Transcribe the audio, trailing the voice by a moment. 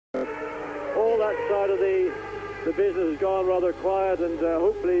that side of the business has gone rather quiet, and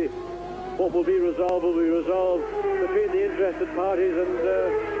hopefully what will be resolved between the interested parties, and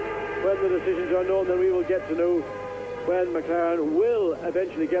when the decisions are known, then we will get to know when McLaren will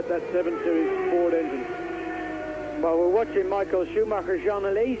eventually get that 7 Series Ford engine. Well, we're watching Michael Schumacher. Jean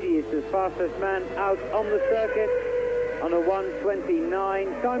Alesi is the fastest man out on the circuit on a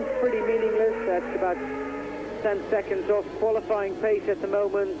 1:29. Time's pretty meaningless. That's about 10 seconds off qualifying pace at the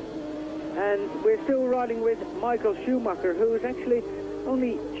moment. And we're still riding with Michael Schumacher, who is actually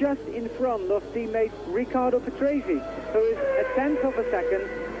only just in front of teammate Riccardo Patrese, who is a tenth of a second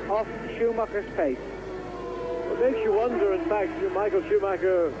off Schumacher's pace. It makes you wonder, in fact, Michael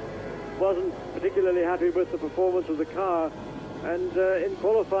Schumacher wasn't particularly happy with the performance of the car, and in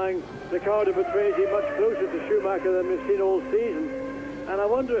qualifying, Riccardo Patrese much closer to Schumacher than we've seen all season. And I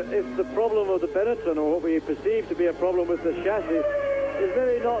wonder if the problem of the Benetton, or what we perceive to be a problem with the chassis, is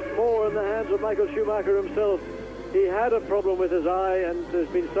really not more in the hands of Michael Schumacher himself. He had a problem with his eye, and there's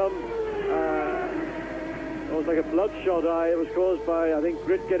been some, it was like a bloodshot eye. It was caused by, I think,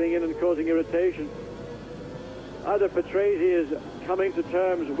 grit getting in and causing irritation. Either Patrese is coming to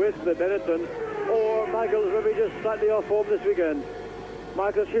terms with the Benetton, or Michael's maybe just slightly off form this weekend.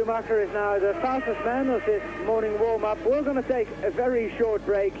 Michael Schumacher is now the fastest man of this morning warm-up. We're going to take a very short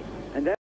break.